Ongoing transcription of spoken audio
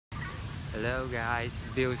Hello guys,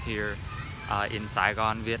 Bill's here in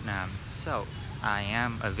Saigon, Vietnam. So, I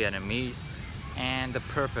am a Vietnamese and the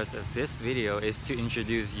purpose of this video is to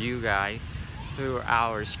introduce you guys through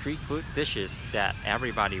our street food dishes that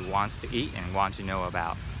everybody wants to eat and want to know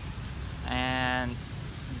about. And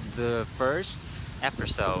the first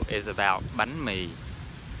episode is about bánh.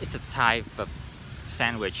 It's a type of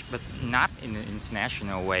sandwich, but not in an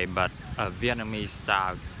international way, but a Vietnamese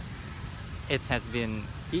style. It has been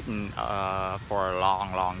eaten for a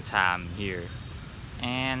long time here,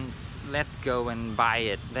 and let's go and buy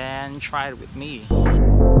it, then try it with me.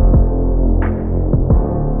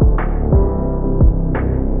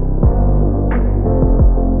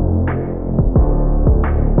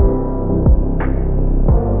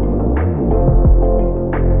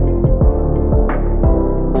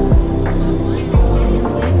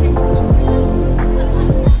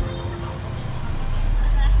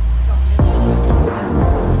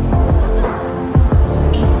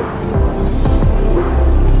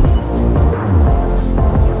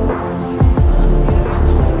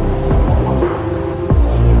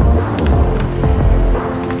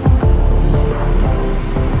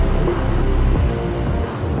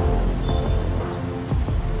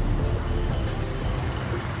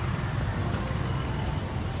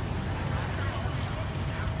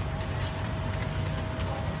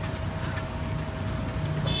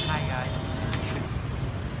 Hi guys.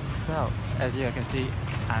 So, as you can see,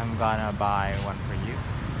 I'm gonna buy one for you.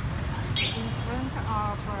 In front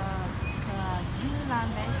of Yunnan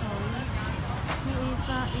Bakery, he is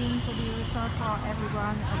introduced for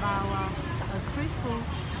everyone about street food.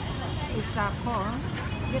 It's called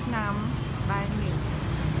Vietnam Banh.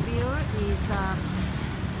 Bill is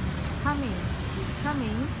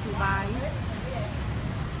coming to buy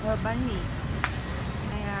banh mi.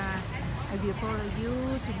 I will follow you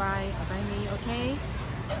to buy a banh mi, okay?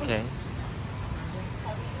 Okay.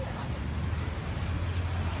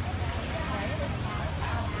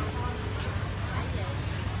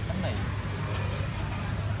 Bánh mì.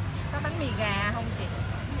 Có bánh mì gà không chị?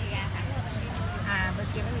 Bánh mì gà thẳng là bánh mì. À, bên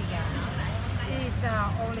kia bánh mì gà. This is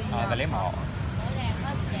only Và lấy một.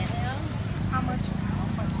 how much?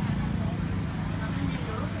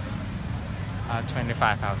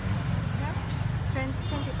 25,000.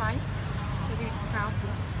 25.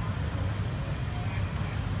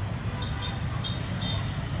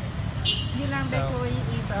 Yunnan So- Bakery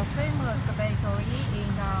is a famous bakery in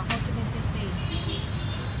Hochiminh City.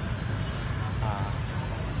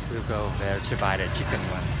 We'll go there to buy the chicken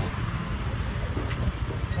one.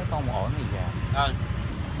 Cái con một ổ mì gà.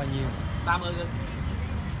 Bao nhiêu? 30 cân.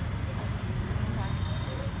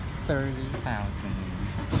 30,000.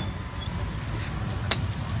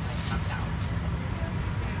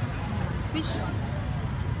 Fish.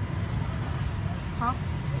 Pork.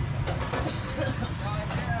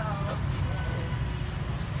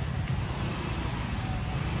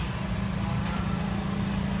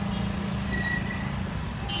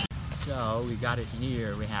 So we got it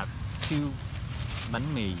here. We have two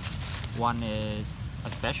bánh mì. One is a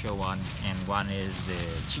special one and one is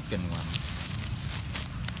the chicken one.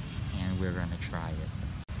 And we're gonna try it.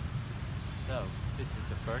 So this is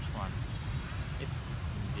the first one. It's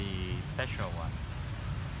the special one.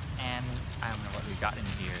 And I don't know what we got in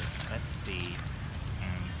here. Let's see.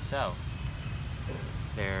 And so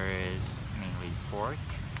there is mainly pork,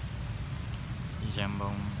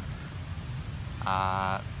 jambon.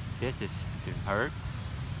 This is the herb,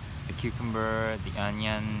 the cucumber, the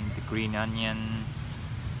onion, the green onion,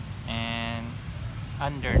 and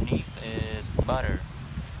underneath is butter.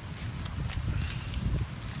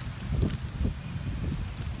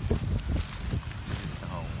 This is the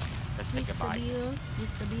whole one. Let's take a Mr. bite. Bill,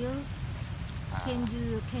 Mr. Bill, can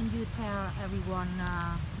you tell everyone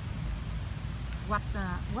what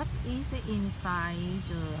is inside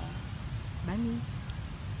the banh mi?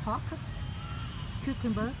 Pork,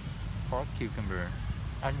 cucumber, Pork, cucumber,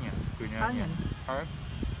 onion, green onion, herb.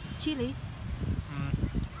 chili.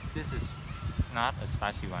 This is not a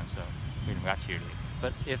spicy one, so we don't got chili.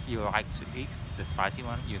 But if you like to eat the spicy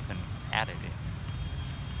one, you can add it in.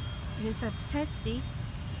 It's tasty.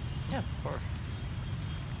 Yeah, of course.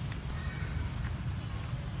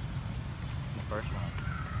 The first one.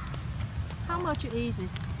 How much is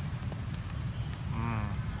this?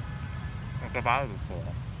 Like about it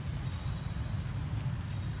before.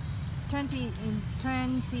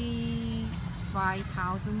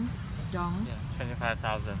 25,000 dong. Yeah,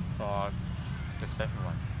 25,000 for the special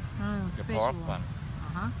one. The Special pork one.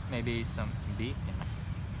 Maybe some beef in it.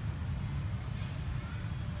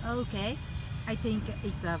 Okay, I think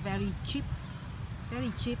it's very cheap.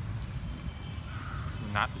 Very cheap.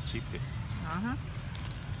 not the cheapest.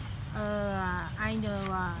 I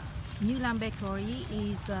know New Lam Bakery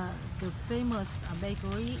is the famous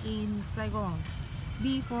bakery in Saigon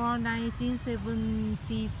before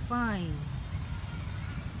 1975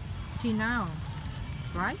 till now,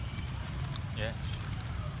 right? Yeah.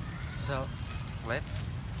 So let's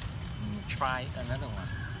try another one.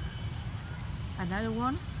 Another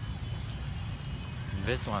one?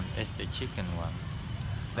 This one is the chicken one.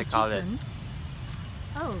 They call chicken? it.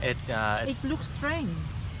 Oh, it looks strange.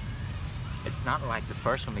 It's not like the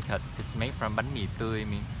first one because it's made from bánh mì tươi,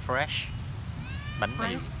 mean fresh bánh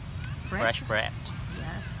mì, fresh bread.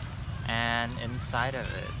 Yeah. And inside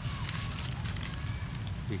of it,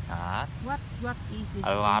 we got what is it?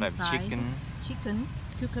 A lot of inside? chicken,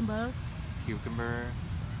 cucumber,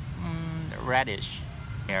 radish,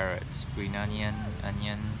 carrots, green onion,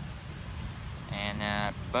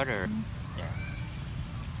 and butter. Yeah.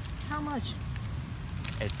 How much?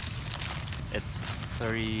 It's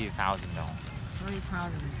 $30,000.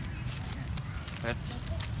 3,000. Let's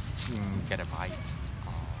get a bite.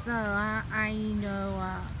 So I know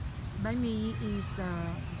bánh mì is the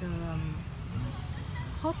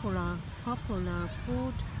popular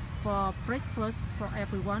food for breakfast for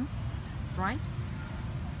everyone, right?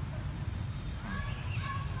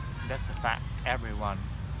 That's a fact. Everyone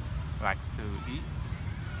likes to eat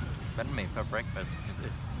bánh mì for breakfast because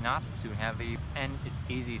it's not too heavy and it's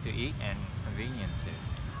easy to eat and convenient too.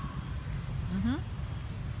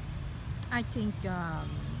 I think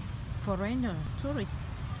foreigner tourists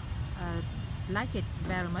like it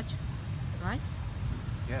very much, right?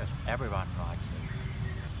 Yes, everyone likes it.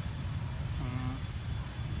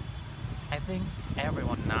 I think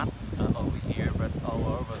everyone, not over here but all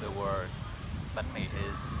over the world, bánh mì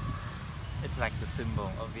it's like the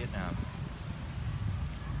symbol of Vietnam.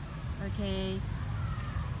 Okay.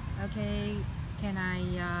 Can I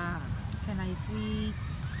see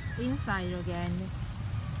inside again?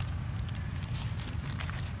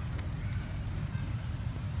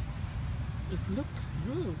 It looks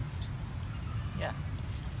good. Yeah.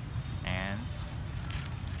 And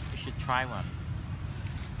you should try one.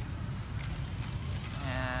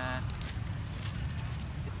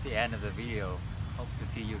 It's the end of the video. Hope to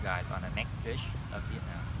see you guys on the next dish of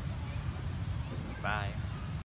Vietnam. Bye.